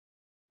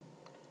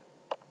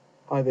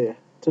Hi there.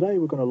 Today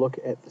we're going to look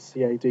at the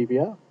CA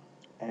DVR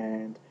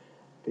and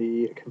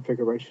the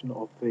configuration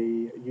of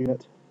the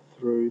unit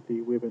through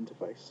the web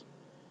interface.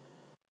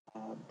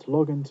 To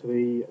log into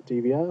the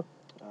DVR,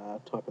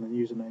 type in the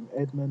username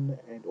admin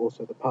and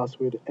also the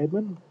password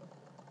admin.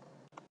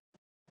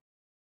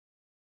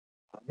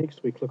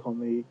 Next we click on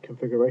the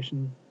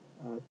configuration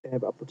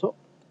tab up the top.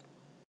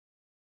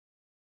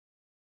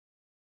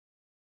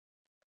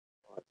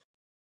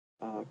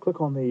 Click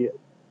on the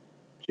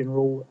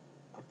general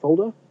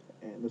folder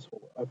and this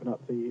will open up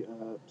the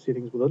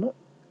settings within it.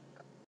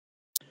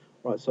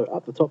 Right, so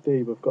up the top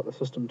there we've got the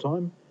system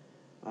time.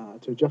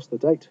 To adjust the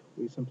date,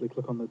 we simply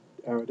click on the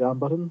arrow down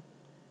button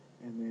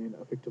and then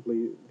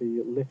effectively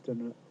the left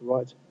and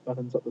right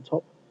buttons at the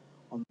top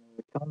on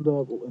the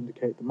calendar will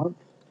indicate the month,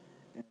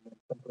 and then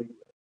simply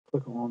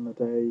click on the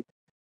day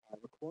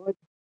required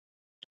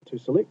to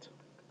select.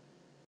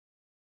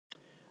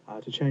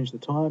 To change the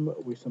time,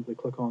 we simply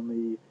click on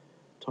the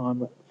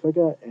time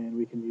figure and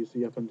we can use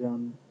the up and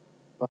down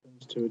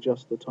buttons to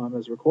adjust the time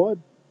as required.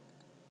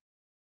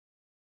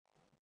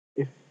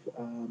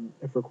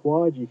 If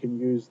required, you can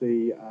use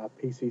the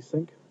PC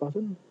sync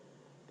button.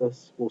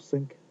 This will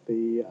sync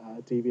the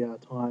DVR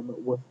time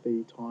with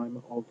the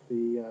time of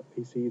the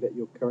PC that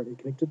you're currently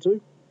connected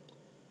to.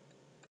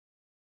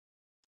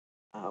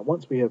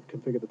 Once we have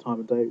configured the time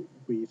and date,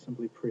 we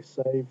simply press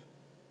save.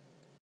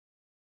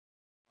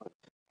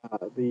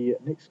 The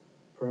next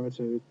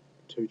parameter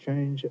to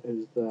change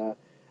is the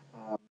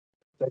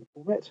date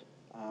format.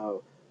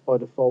 By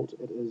default,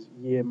 it is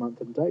year, month,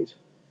 and date.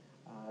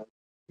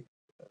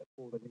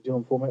 For the New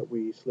Zealand format,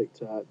 we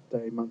select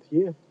day, month,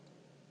 year.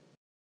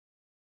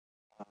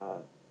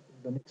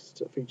 The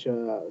next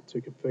feature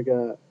to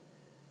configure,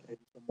 and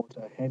somewhat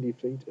a handy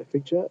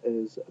feature,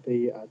 is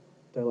the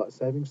daylight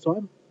savings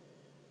time.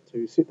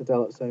 To set the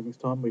daylight savings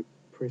time, we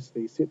press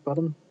the set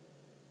button.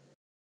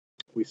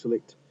 We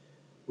select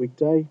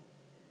weekday,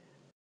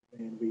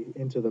 and we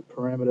enter the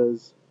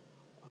parameters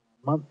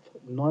month,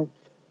 9th,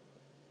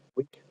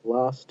 week,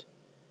 last,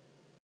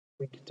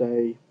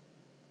 weekday,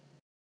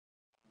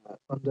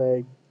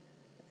 Sunday,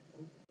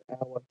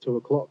 hour, 2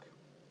 o'clock,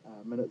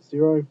 minute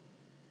 0.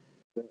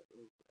 That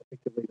is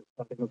effectively the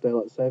starting of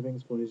daylight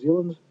savings for New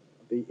Zealand.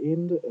 The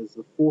end is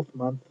the 4th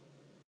month,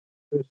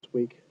 1st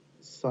week,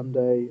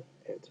 Sunday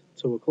at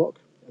 2 o'clock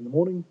in the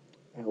morning.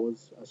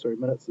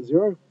 Minutes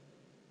 0.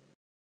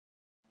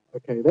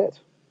 Okay, that.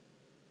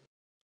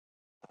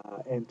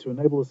 And to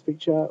enable this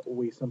feature,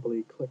 we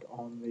simply click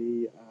on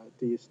the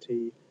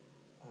DST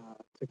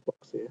tick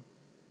box there.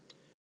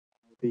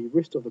 The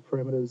rest of the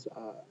parameters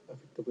are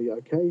effectively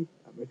okay.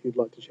 If you'd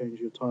like to change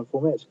your time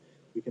format,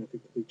 we can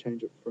effectively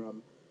change it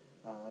from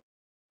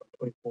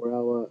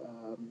 24-hour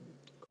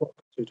clock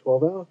to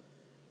 12-hour.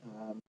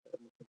 I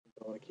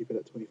want to keep it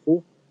at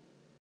 24.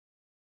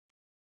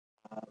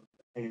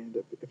 And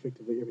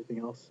effectively everything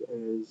else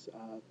is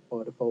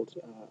by default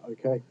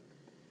okay.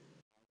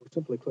 We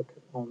simply click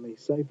on the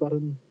save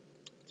button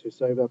to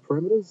save our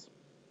parameters,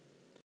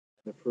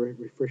 and the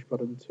refresh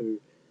button to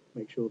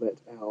make sure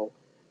that our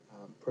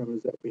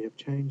parameters that we have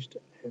changed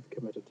have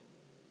committed.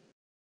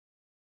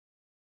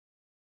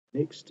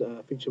 Next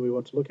feature we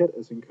want to look at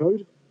is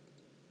encode.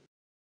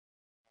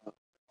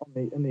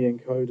 In the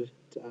encode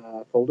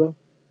folder,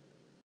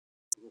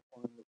 we'll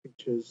find the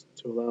features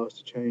to allow us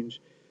to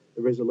change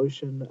the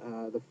resolution,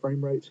 the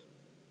frame rate,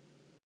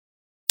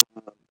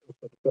 also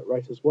the bit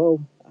rate as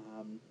well.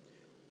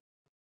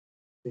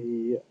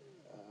 The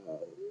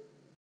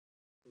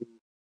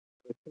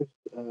first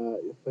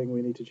thing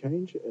we need to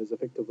change is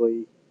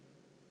effectively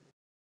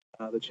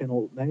the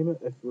channel name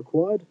if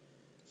required.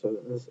 So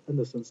in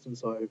this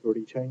instance, I've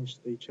already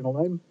changed the channel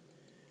name.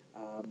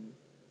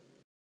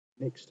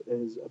 Next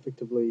is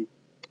effectively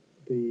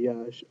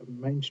the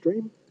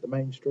mainstream. The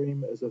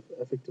mainstream is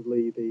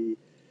effectively the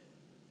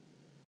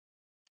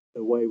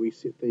way we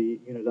set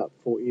the unit up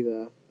for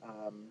either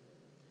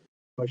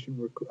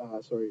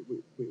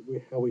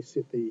how we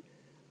set the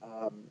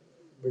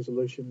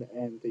resolution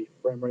and the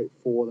frame rate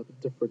for the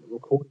different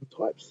recording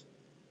types.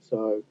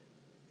 So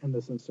in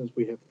this instance,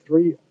 we have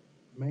 3.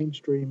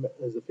 Mainstream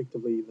is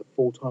effectively the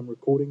full-time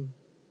recording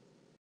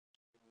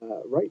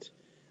rate.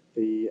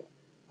 The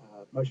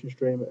motion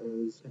stream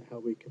is how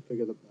we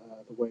configure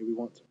the way we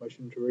want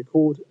motion to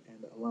record,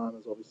 and alarm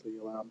is obviously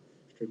alarm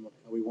stream on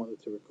how we want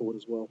it to record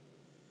as well.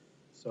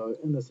 So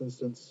in this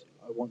instance,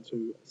 I want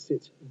to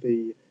set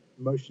the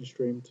motion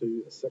stream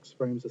to 6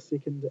 frames a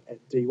second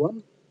at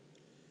D1,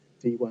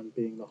 D1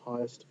 being the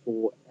highest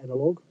for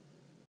analog.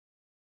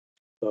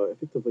 So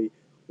effectively,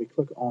 we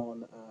click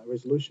on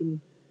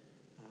resolution.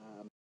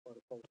 By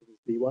default, it is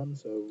D1,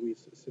 so we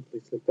simply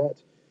select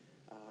that.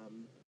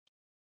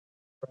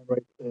 Frame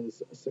rate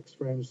is 6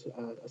 frames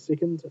a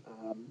second.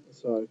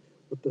 So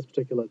with this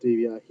particular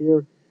DVR here,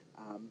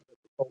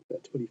 it's default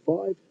at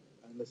 25.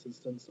 In this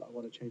instance, I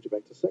want to change it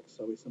back to 6,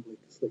 so we simply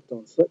select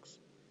on 6.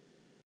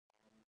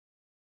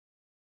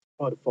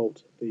 By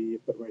default, the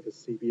bitrate is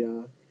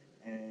CBR,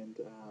 and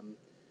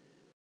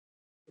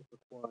if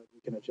required,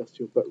 you can adjust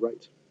your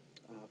bitrate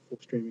for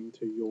streaming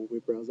to your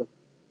web browser.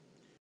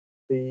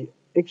 The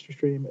extra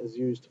stream is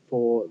used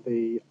for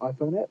the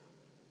iPhone app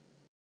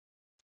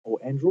or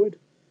Android.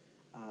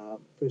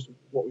 First,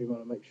 what we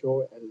want to make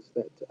sure is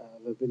that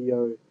the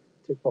video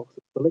tick box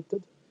is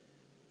selected.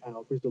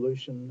 Our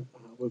resolution,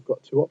 we've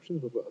got two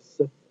options. We've got a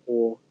SIF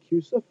or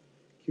QSIF.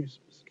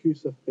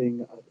 QSIF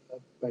being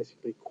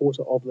basically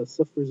quarter of the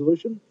SIF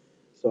resolution.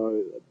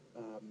 So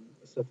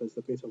SIF is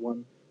the better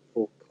one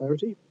for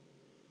clarity.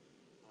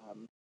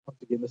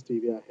 Once again, this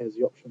DVR has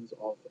the options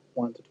of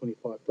 1 to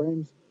 25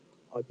 frames.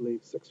 I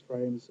believe 6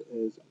 frames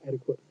is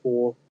adequate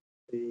for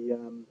the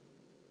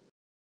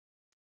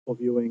for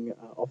viewing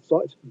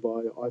off-site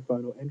by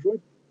iPhone or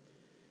Android.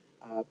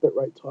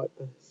 Bitrate type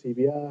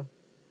CBR.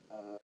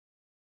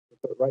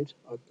 Bitrate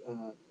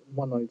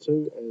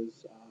 192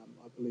 is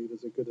I believe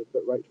is a good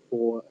bitrate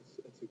for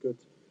it's a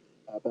good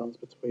balance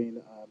between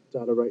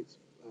data rates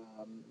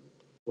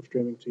for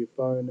streaming to your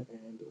phone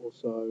and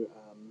also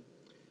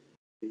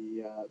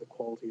the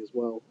quality as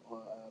well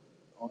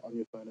on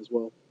your phone as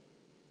well.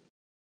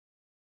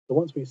 So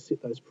once we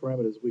set those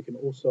parameters, we can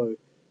also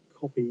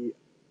copy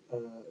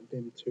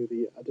them to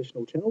the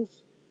additional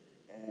channels,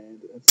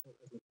 and it's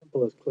as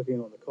simple as clicking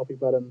on the copy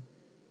button,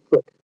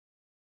 click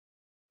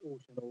all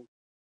channels,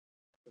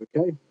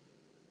 OK.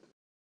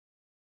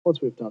 Once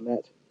we've done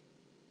that,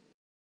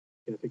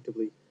 we can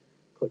effectively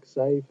click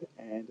save,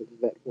 and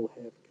that will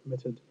have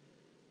committed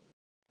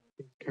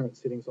the current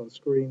settings on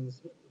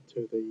screens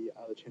to the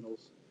other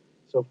channels.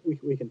 So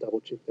we can double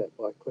check that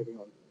by clicking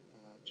on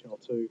channel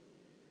 2,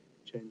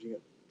 changing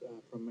it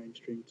from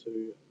mainstream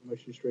to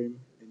motion stream,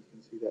 and you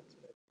can see that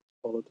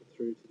followed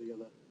through to the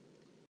other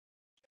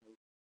channels.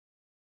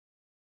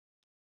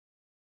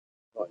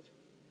 Right.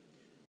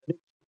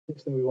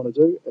 Next thing we want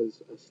to do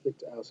is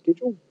select our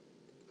schedule.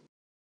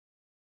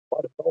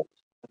 By default,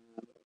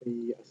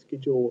 the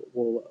schedule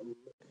will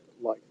look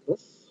like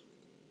this.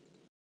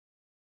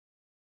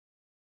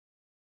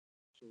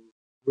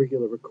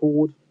 Regular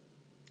record,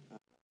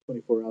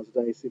 24 hours a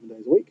day, 7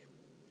 days a week.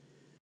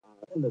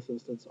 In this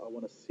instance, I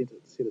want to set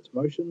its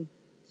motion,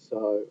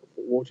 so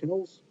for all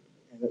channels,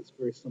 and that's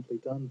very simply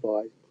done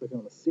by clicking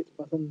on the set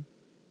button,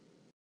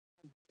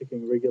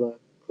 clicking regular,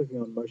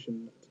 clicking on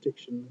motion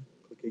detection,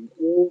 clicking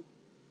all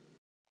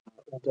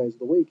days of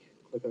the week,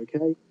 click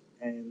OK,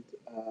 and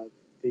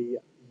the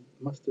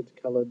mustard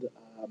coloured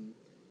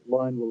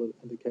line will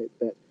indicate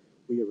that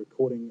we are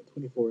recording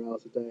 24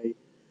 hours a day,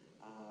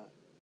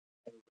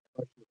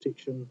 motion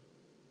detection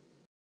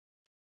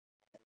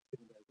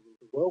 7 days a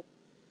week as well.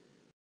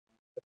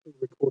 The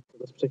record for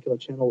this particular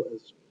channel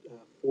is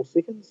 4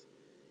 seconds,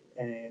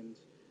 and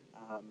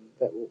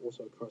that will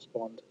also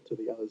correspond to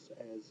the others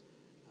as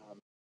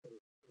the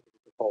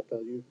default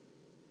value.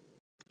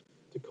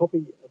 To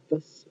copy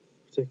this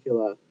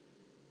particular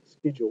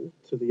schedule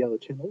to the other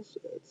channels,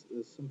 it's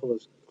as simple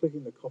as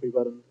clicking the copy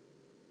button,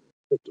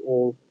 select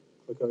all,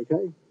 click OK.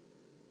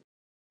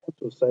 Once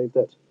we've saved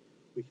that,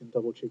 we can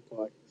double check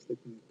by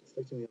selecting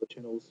the other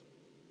channels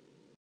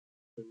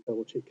and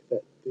double check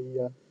that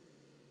the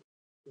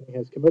thing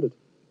has committed.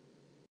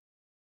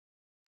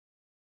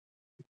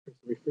 Press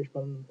the refresh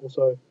button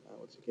also.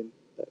 Once again,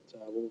 that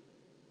will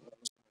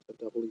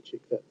doubly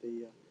check that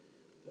the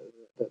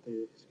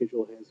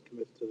schedule has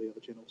committed to the other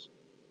channels.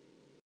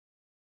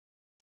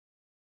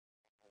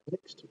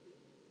 Next thing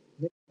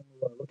we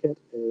want to look at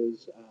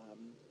is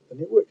the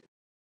network.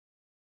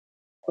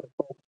 By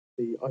default,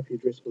 the IP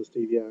address for this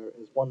DVR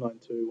is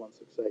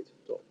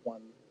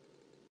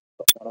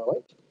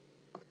 192.168.1.108.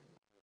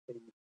 The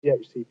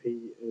DHCP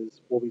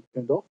will be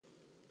turned off.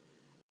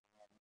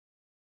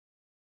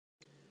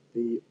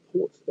 The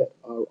ports that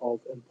are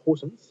of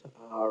importance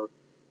are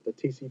the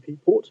TCP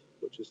port,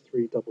 which is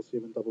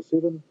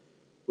 37777,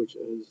 which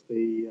is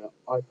the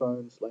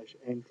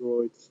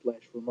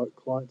iPhone/Android/remote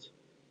client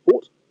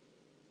port.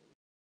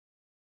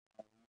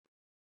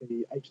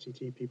 The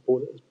HTTP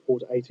port is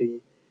port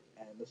 80,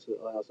 and this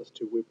allows us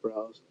to web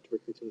browse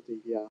directly to the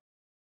DVR.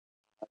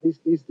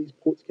 These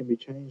ports can be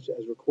changed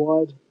as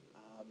required,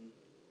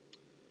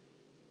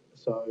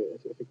 so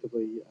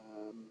effectively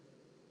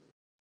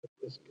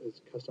is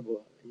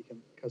customizable. You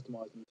can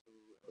customize them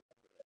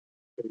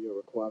to your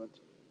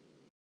requirement.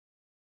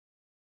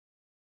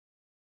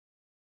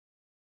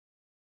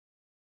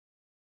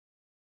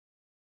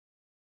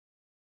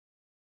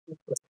 The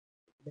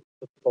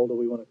folder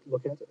we want to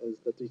look at is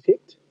the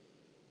detect.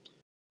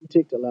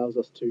 Detect allows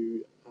us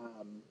to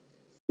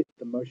set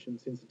the motion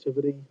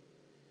sensitivity.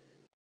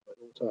 It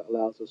also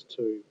allows us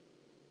to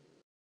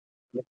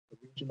select the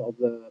region of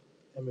the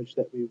image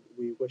that we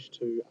wish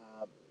to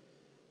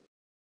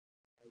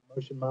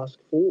motion mask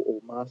for,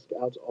 or mask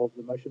out of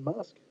the motion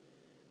mask.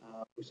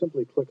 We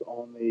simply click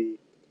on the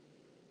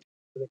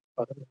select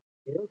button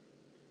here.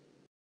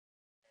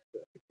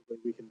 Effectively,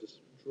 we can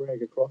just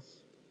drag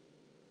across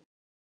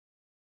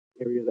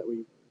the area that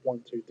we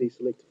want to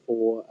deselect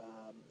for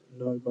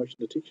no motion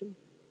detection.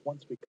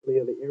 Once we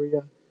clear the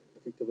area,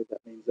 effectively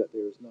that means that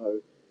there is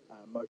no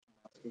motion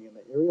masking in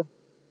the area.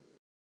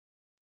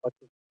 By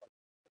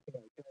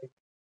clicking OK,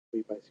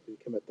 we basically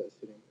commit that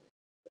setting.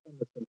 In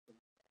this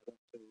instance, I want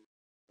to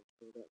make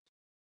sure that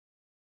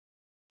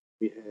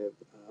we have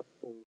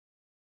full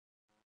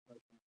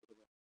motion for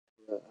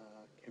the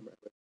camera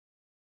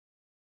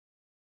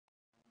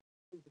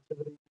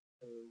sensitivity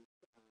is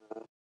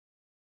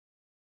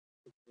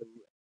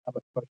how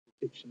much motion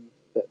detection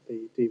that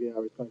the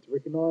DVR is going to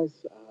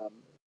recognise.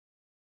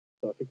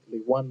 So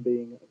effectively 1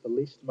 being the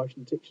least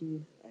motion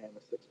detection and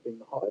a 6 being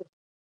the highest.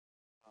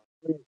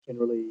 3 is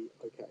generally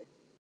okay in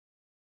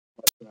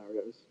most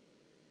scenarios.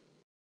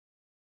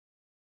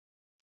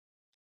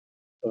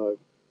 So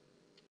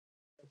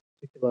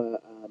particular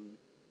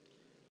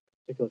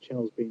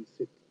channel is being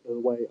set the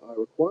way I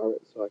require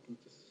it, so I can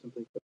just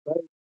simply click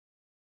save.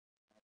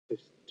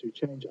 Just to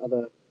change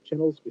other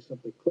channels, we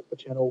simply click the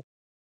channel,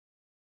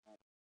 our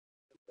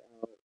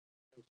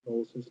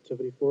personal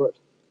sensitivity for it,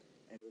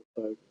 and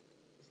also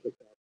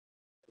select our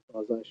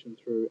personalization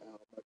through our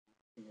motion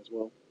tracking as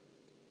well.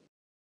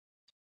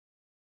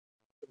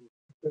 We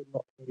prefer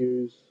not to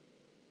use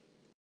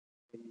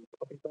the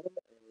copy button,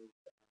 as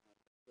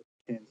it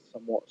can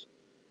somewhat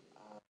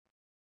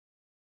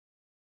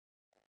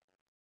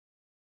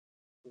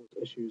cause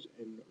issues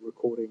in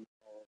recording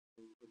of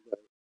the video.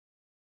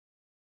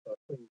 So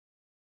please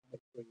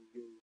make sure you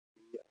use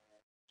the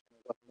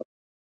channel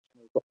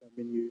drop-down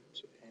menu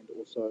and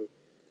also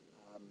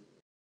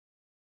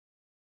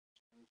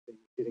change the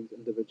settings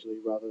individually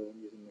rather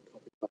than using the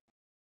copy button.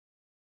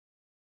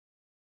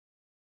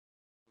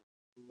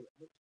 The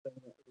next thing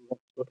that we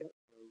want to look at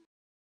is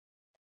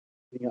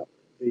setting up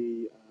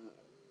the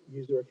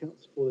user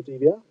accounts for the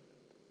DVR.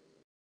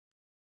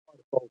 By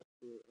default,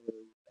 there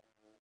is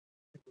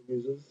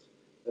users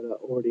that are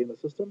already in the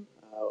system.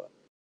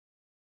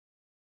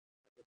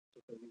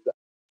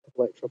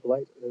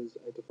 888 is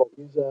a default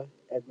user,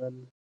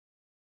 admin,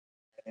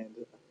 and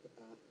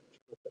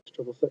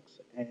 666,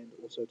 and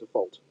also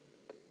default.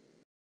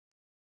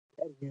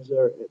 Add a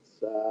user, it's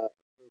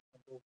very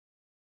simple.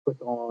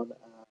 Click on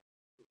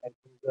add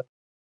user,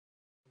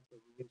 enter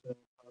the user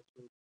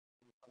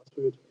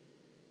password,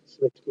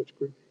 select which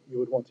group you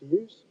would want to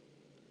use,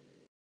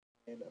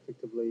 and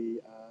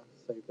effectively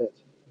save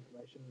that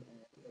information, and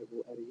it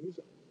will add a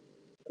user.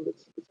 So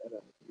let's add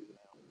a user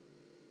now.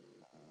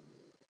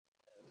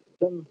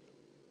 Done.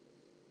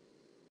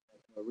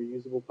 A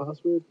reusable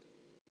password,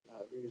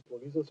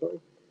 reusable user, sorry,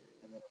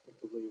 and then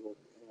effectively we'll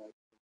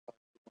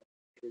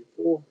 3,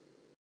 4.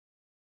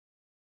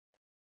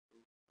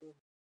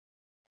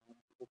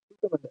 We'll keep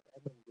them in the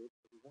admin group,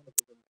 but we want to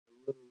give them a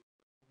little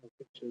more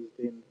features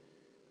than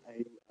a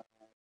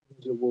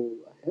user will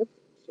have.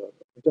 So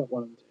we don't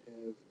want them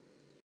to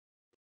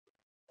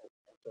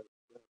have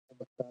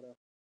almost data,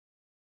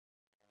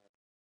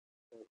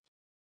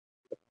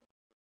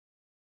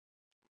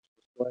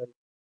 display,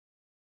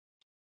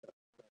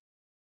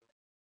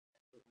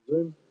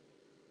 zoom.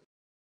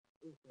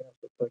 Everything else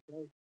looks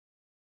okay.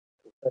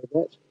 We'll save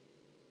that.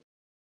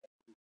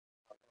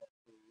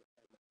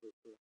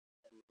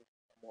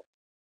 Somewhat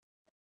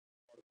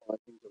modify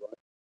things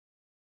right.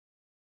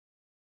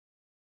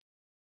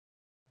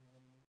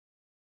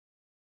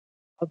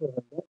 Other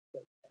than that,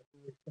 that's a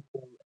very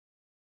simple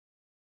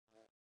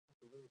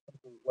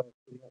way of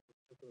setting up this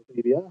particular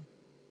DVR.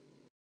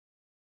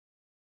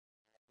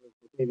 With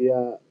the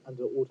DVR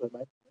under auto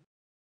maintenance,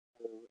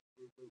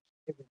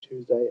 every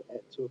Tuesday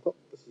at 2 o'clock.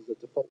 This is a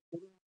default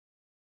setting.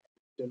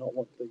 Do not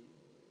want the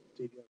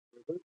DVR to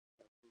reboot.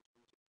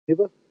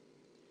 Never.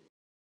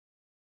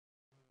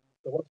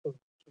 So once we've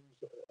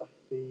changed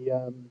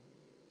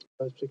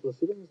those particular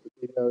settings, the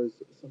video is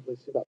simply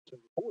set up to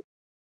record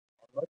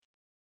on motion.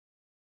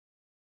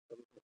 So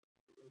we can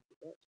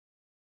that,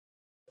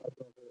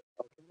 open up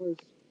our cameras,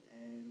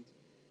 and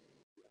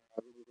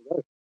ready to go.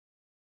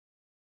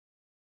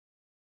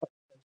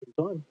 Thanks for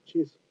your time.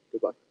 Cheers.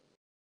 Goodbye.